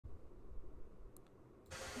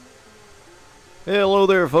Hello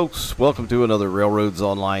there, folks. Welcome to another Railroads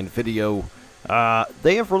Online video.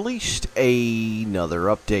 They have released another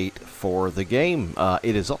update for the game.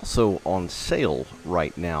 It is also on sale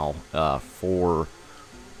right now for,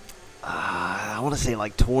 I want to say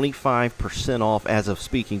like 25% off as of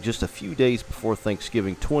speaking, just a few days before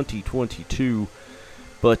Thanksgiving 2022.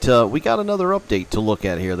 But we got another update to look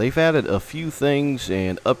at here. They've added a few things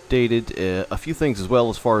and updated a few things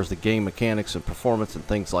as far as the game mechanics and performance and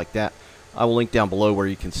things like that. I will link down below where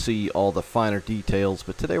you can see all the finer details,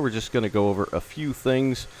 but today we're just going to go over a few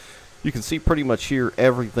things. You can see pretty much here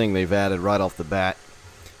everything they've added right off the bat.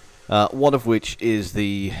 One of which is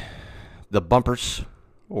the bumpers,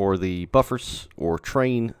 or the buffers, or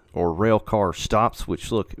train or rail car stops, which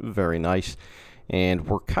look very nice and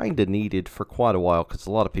were kind of needed for quite a while because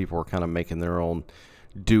a lot of people were kind of making their own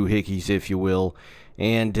doohickeys, if you will.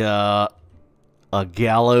 And a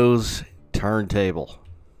gallows turntable.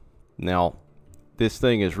 Now, this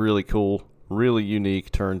thing is really cool, really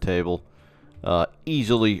unique turntable,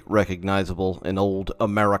 easily recognizable, an old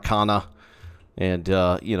Americana, and,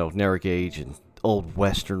 you know, narrow gauge and old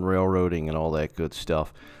Western railroading and all that good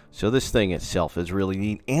stuff. So this thing itself is really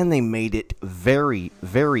neat, and they made it very,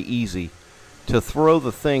 very easy to throw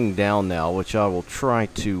the thing down now, which I will try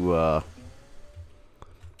to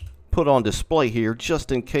put on display here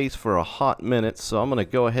just in case for a hot minute. So I'm going to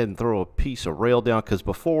go ahead and throw a piece of rail down, because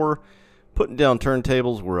before, putting down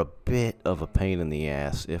turntables were a bit of a pain in the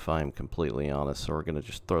ass, if I'm completely honest. So we're going to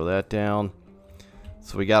just throw that down.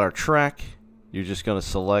 So we got our track. You're just going to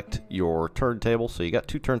select your turntable. So you got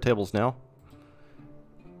two turntables now.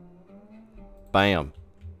 Bam.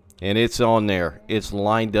 And it's on there. It's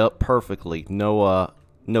lined up perfectly. No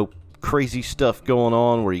crazy stuff going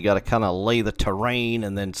on where you got to kind of lay the terrain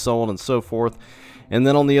and then so on and so forth. And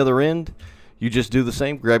then on the other end, you just do the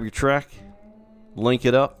same. Grab your track, link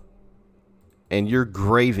it up, and you're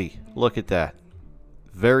gravy. Look at that.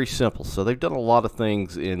 Very simple. So they've done a lot of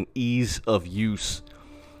things in ease of use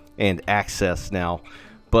and access now.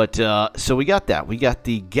 But so we got that. We got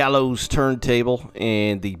the gallows turntable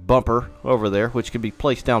and the bumper over there, which can be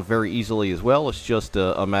placed down very easily as well. It's just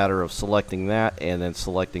a matter of selecting that and then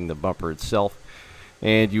selecting the bumper itself.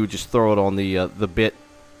 And you would just throw it on the bit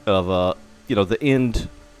of, you know, the end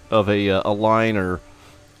of a line or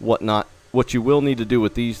whatnot. What you will need to do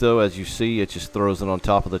with these, though, as you see, it just throws it on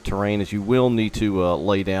top of the terrain, is you will need to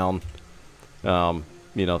lay down,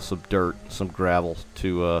 you know, some dirt, some gravel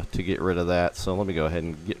to get rid of that. So let me go ahead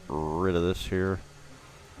and get rid of this here.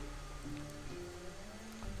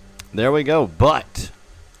 There we go. But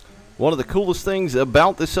one of the coolest things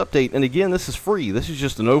about this update, and again, this is free. This is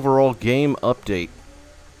just an overall game update.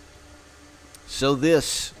 So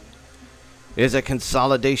this is a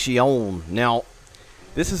consolidation. Now,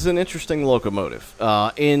 this is an interesting locomotive.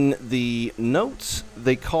 In the notes,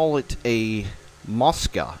 they call it a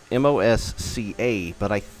Mosca, M-O-S-C-A,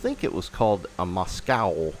 but I think it was called a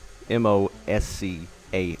Moscow, M-O-S-C-A-O.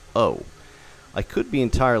 I could be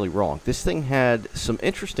entirely wrong. This thing had some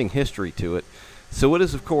interesting history to it. So it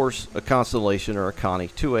is, of course, a Constellation, or a Connie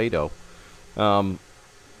 280.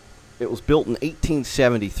 It was built in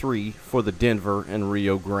 1873 for the Denver and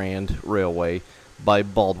Rio Grande Railway by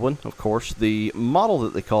Baldwin, of course. The model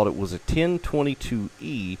that they called it was a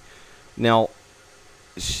 1022E. Now,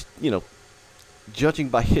 you know, judging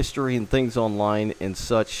by history and things online and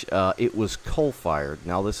such, it was coal-fired.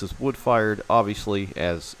 Now, this is wood-fired, obviously,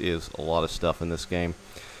 as is a lot of stuff in this game.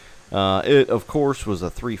 It, of course, was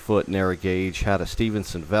a 3-foot narrow gauge, had a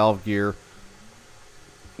Stevenson valve gear,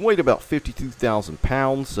 weighed about 52,000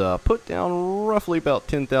 pounds, put down roughly about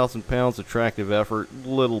 10,000 pounds of tractive effort,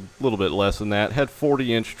 little bit less than that. Had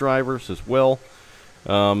 40-inch drivers as well.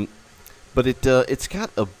 But it's got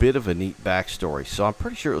a bit of a neat backstory. So I'm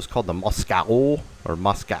pretty sure it was called the Moscow, or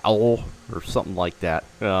something like that.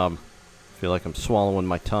 I feel like I'm swallowing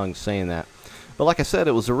my tongue saying that. But like I said,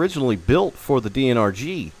 it was originally built for the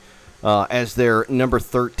DNRG as their number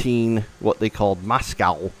 13, what they called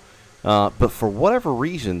Moscow. But for whatever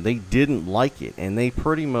reason, they didn't like it, and they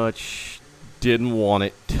pretty much didn't want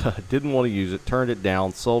it, didn't want to use it, turned it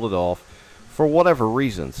down, sold it off, for whatever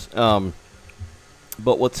reasons.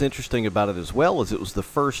 But what's interesting about it as well is it was the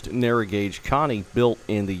first narrow gauge Connie built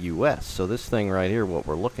in the U.S. So this thing right here, what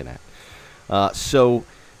we're looking at. So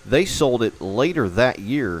they sold it later that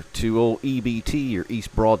year to old EBT, or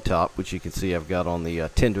East Broadtop, which you can see I've got on the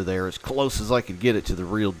tender there, as close as I could get it to the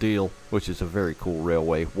real deal, which is a very cool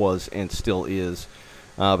railway, was and still is.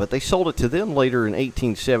 But they sold it to them later in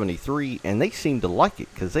 1873, and they seemed to like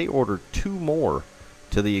it because they ordered two more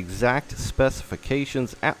to the exact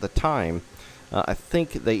specifications at the time I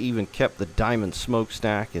think they even kept the diamond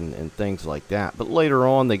smokestack and things like that. But later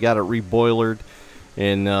on, they got it reboilered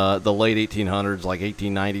in the late 1800s, like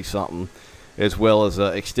 1890 something, as well as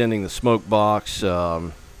extending the smoke box.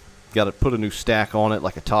 Got to put a new stack on it,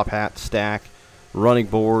 like a top hat stack, running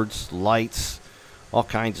boards, lights, all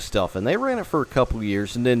kinds of stuff. And they ran it for a couple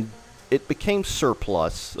years, and then it became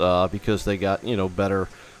surplus because they got, you know, better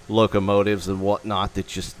locomotives and whatnot that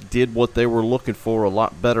just did what they were looking for a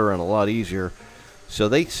lot better and a lot easier. So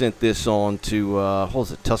they sent this on to, what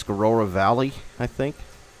was it, Tuscarora Valley, I think.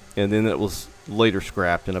 And then it was later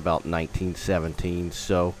scrapped in about 1917.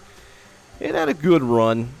 So it had a good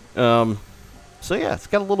run. So yeah, it's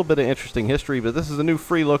got a little bit of interesting history, but this is a new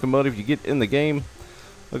free locomotive you get in the game.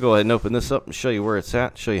 I'll go ahead and open this up and show you where it's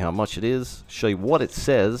at, show you how much it is, show you what it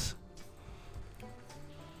says.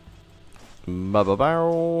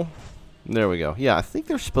 There we go. Yeah, I think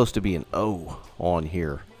there's supposed to be an O on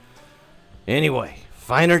here. Anyway,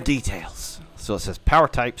 finer details. So it says power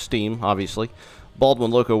type steam, obviously. Baldwin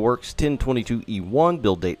Loco Works 1022E1,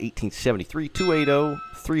 build date 1873, 280,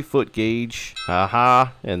 3-foot gauge.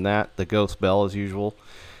 Aha, and that, the ghost bell as usual.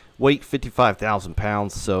 Weight 55,000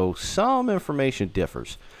 pounds, so some information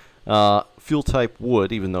differs. Fuel type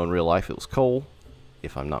wood, even though in real life it was coal,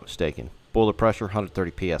 if I'm not mistaken. Boiler pressure,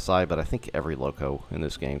 130 psi, but I think every loco in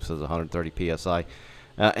this game says 130 psi.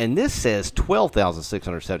 And this says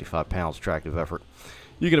 12,675 pounds tractive effort.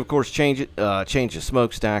 You can, of course, change it, change the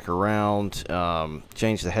smokestack around,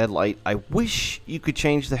 change the headlight. I wish you could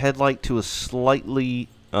change the headlight to a slightly,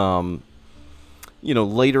 you know,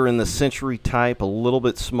 later in the century type, a little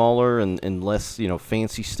bit smaller and less, you know,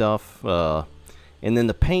 fancy stuff. And then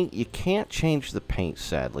the paint, you can't change the paint,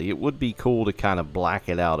 sadly. It would be cool to kind of black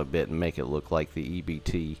it out a bit and make it look like the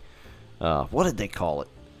EBT. What did they call it?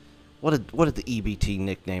 What did the EBT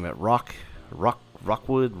nickname it?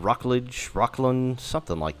 Rockwood, Rockland,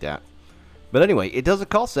 something like that. But anyway, it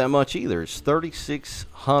doesn't cost that much either. It's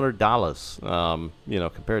 $3,600, you know,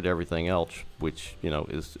 compared to everything else, which, you know,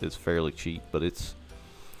 is fairly cheap. But it's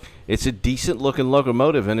a decent looking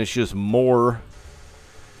locomotive, and it's just more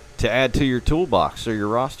to add to your toolbox or your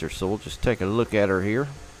roster. So we'll just take a look at her here.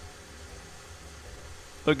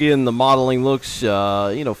 Again, the modeling looks, you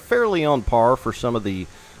know, fairly on par for some of the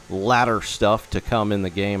latter stuff to come in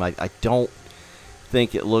the game. I don't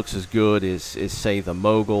think it looks as good as say the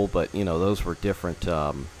Mogul, but you know, those were different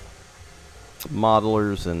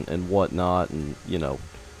modelers and whatnot, and you know,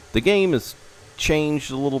 the game has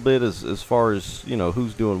changed a little bit as far as, you know,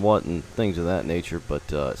 who's doing what and things of that nature, but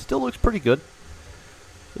it still looks pretty good.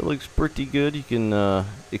 It looks pretty good. You can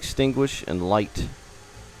extinguish and light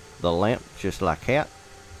the lamp just like that.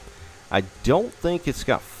 I don't think it's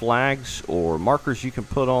got flags or markers you can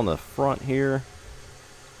put on the front here.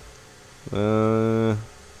 Let's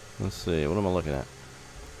see. What am I looking at?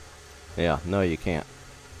 Yeah, no, you can't.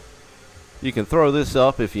 You can throw this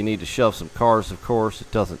up if you need to shove some cars, of course.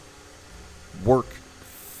 It doesn't work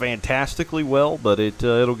fantastically well, but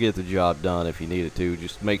it'll get the job done if you need it to.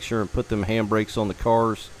 Just make sure and put them handbrakes on the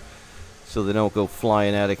cars so they don't go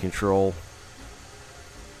flying out of control.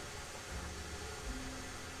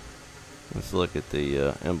 Let's look at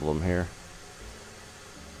the emblem here.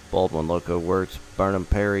 Baldwin Loco Works, Burnham,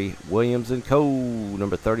 Perry, Williams & Co.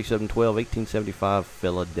 Number 3712, 1875,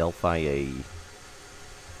 Philadelphia.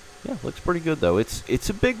 Yeah, looks pretty good though. It's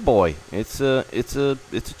a big boy. It's a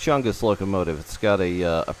Chungus locomotive. It's got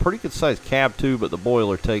a pretty good sized cab too, but the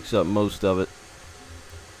boiler takes up most of it.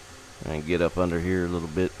 I can get up under here a little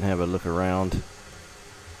bit and have a look around.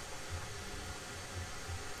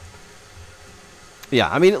 Yeah,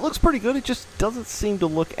 I mean, it looks pretty good. It just doesn't seem to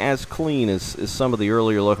look as clean as some of the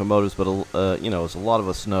earlier locomotives, but you know, as a lot of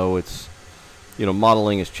us know, it's, you know,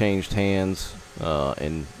 modeling has changed hands.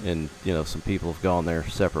 And you know, some people have gone their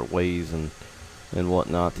separate ways and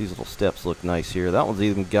whatnot. These little steps look nice here. That one's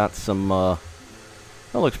even got some that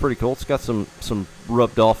looks pretty cool. It's got some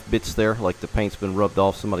rubbed off bits there, like the paint's been rubbed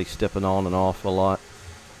off, somebody stepping on and off a lot.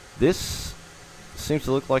 This seems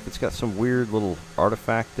to look like it's got some weird little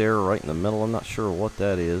artifact there right in the middle. I'm not sure what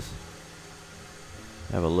that is.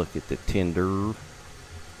 Have a look at the tender.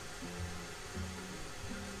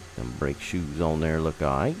 Them brake shoes on there look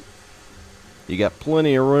alright. You got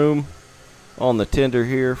plenty of room on the tender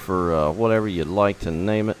here for whatever you'd like to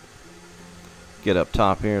name it. Get up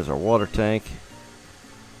top here is our water tank.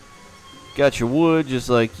 Got your wood just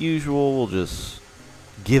like usual. We'll just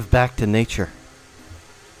give back to nature.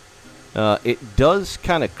 It does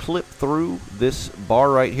kind of clip through this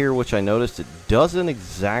bar right here, which I noticed it doesn't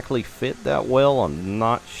exactly fit that well. I'm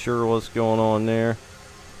not sure what's going on there.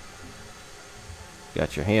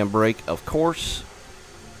 Got your handbrake, of course.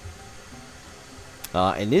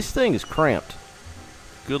 And this thing is cramped.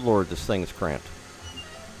 Good Lord, this thing is cramped.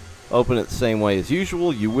 Open it the same way as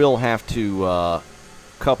usual. You will have to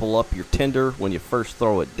couple up your tender when you first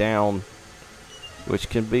throw it down, which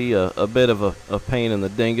can be a bit of a pain in the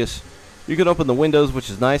dingus. You can open the windows, which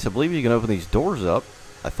is nice. I believe you can open these doors up.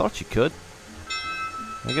 I thought you could.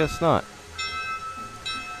 I guess not.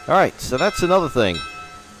 Alright, so that's another thing.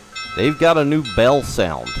 They've got a new bell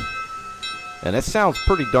sound. And it sounds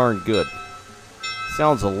pretty darn good.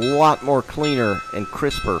 Sounds a lot more cleaner and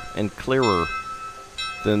crisper and clearer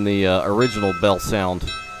than the original bell sound.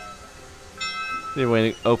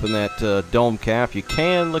 Anyway, open that dome cap. You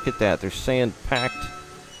can, look at that. There's sand packed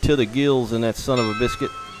to the gills in that son of a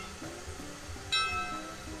biscuit.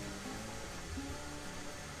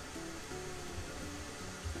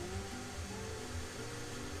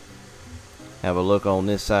 Have a look on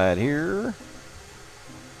this side here.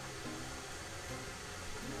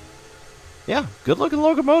 Yeah, good looking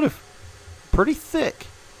locomotive. Pretty thick.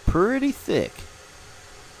 Pretty thick.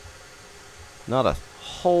 Not a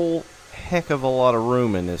whole heck of a lot of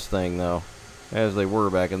room in this thing, though, as they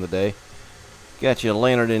were back in the day. Got you a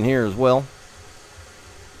lantern in here as well.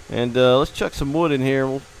 And let's chuck some wood in here.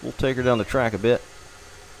 We'll take her down the track a bit.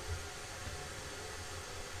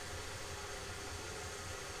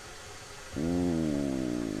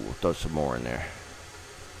 Ooh, throw some more in there.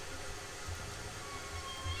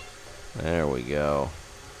 There we go.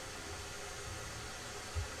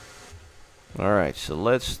 Alright, so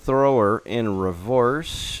let's throw her in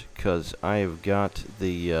reverse, because I have got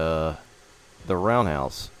the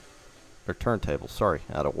roundhouse, or turntable, sorry,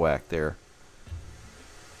 out of whack there.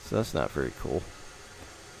 So that's not very cool.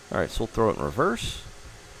 Alright, so we'll throw it in reverse.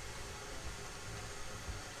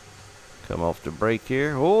 Come off the brake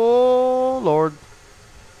here. Oh, Lord.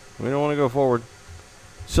 We don't want to go forward.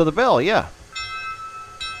 So the bell, yeah.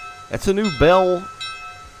 That's a new bell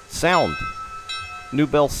sound. New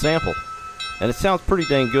bell sample. And it sounds pretty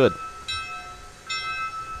dang good.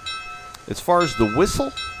 As far as the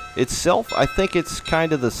whistle itself, I think it's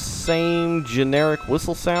kind of the same generic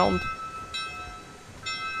whistle sound.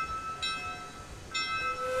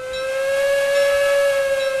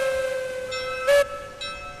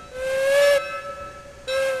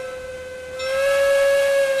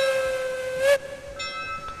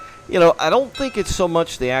 You know, I don't think it's so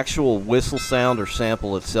much the actual whistle sound or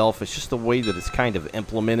sample itself. It's just the way that it's kind of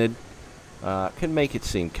implemented. Can make it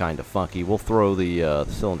seem kind of funky. We'll throw the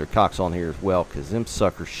cylinder cocks on here as well, because them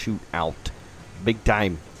suckers shoot out big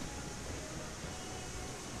time.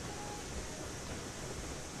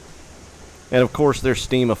 And of course their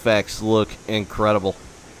steam effects look incredible.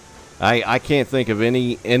 I can't think of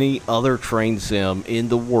any other train sim in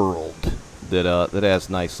the world that that has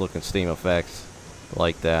nice looking steam effects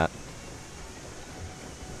like that.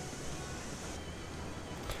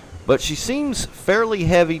 But she seems fairly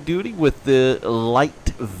heavy duty with the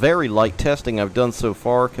very light testing I've done so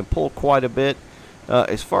far. Can pull quite a bit.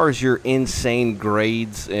 As far as your insane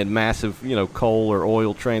grades and massive, you know, coal or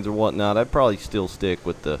oil trains or whatnot, I'd probably still stick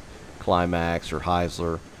with the Climax or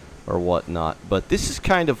Heisler or whatnot. But this is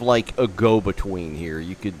kind of like a go-between here.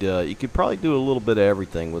 You could probably do a little bit of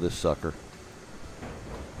everything with this sucker.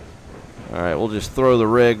 All right, we'll just throw the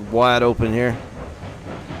rig wide open here.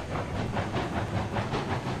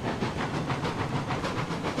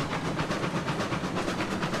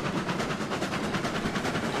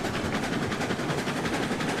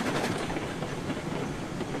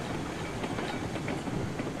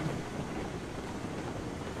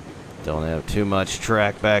 Don't have too much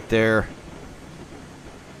track back there.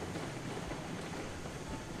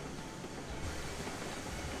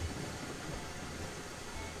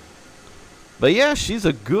 But yeah, she's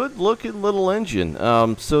a good-looking little engine.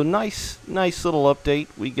 So nice little update.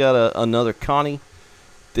 We got another Connie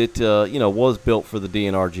that you know, was built for the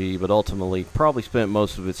DNRG, but ultimately probably spent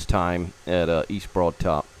most of its time at East Broad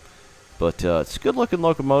Top. But it's a good-looking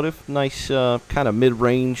locomotive. Nice kind of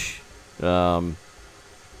mid-range.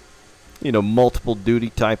 You know, multiple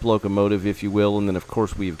duty type locomotive, if you will. And then of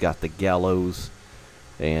course we've got the gallows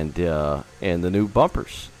and the new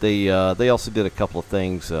bumpers. They also did a couple of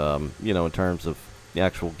things, you know, in terms of the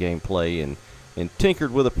actual gameplay and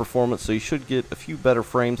tinkered with the performance, so you should get a few better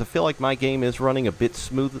frames. I feel like my game is running a bit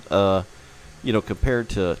smooth, you know, compared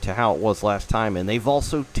to how it was last time. And they've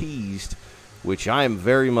also teased, which I am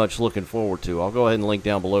very much looking forward to. I'll go ahead and link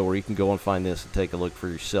down below where you can go and find this and take a look for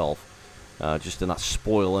yourself. Just to not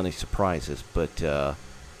spoil any surprises, but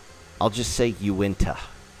I'll just say Uinta.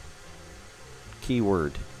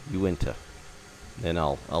 Keyword Uinta, and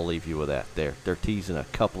I'll leave you with that. They're teasing a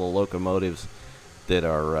couple of locomotives that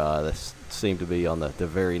are that seem to be on the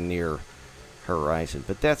very near horizon.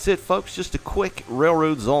 But that's it, folks. Just a quick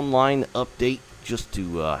Railroads Online update just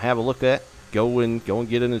to have a look at. Go and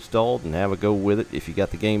get it installed and have a go with it if you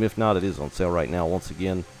got the game. If not, it is on sale right now once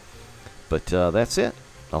again. But that's it.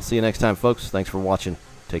 I'll see you next time, folks. Thanks for watching.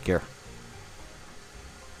 Take care.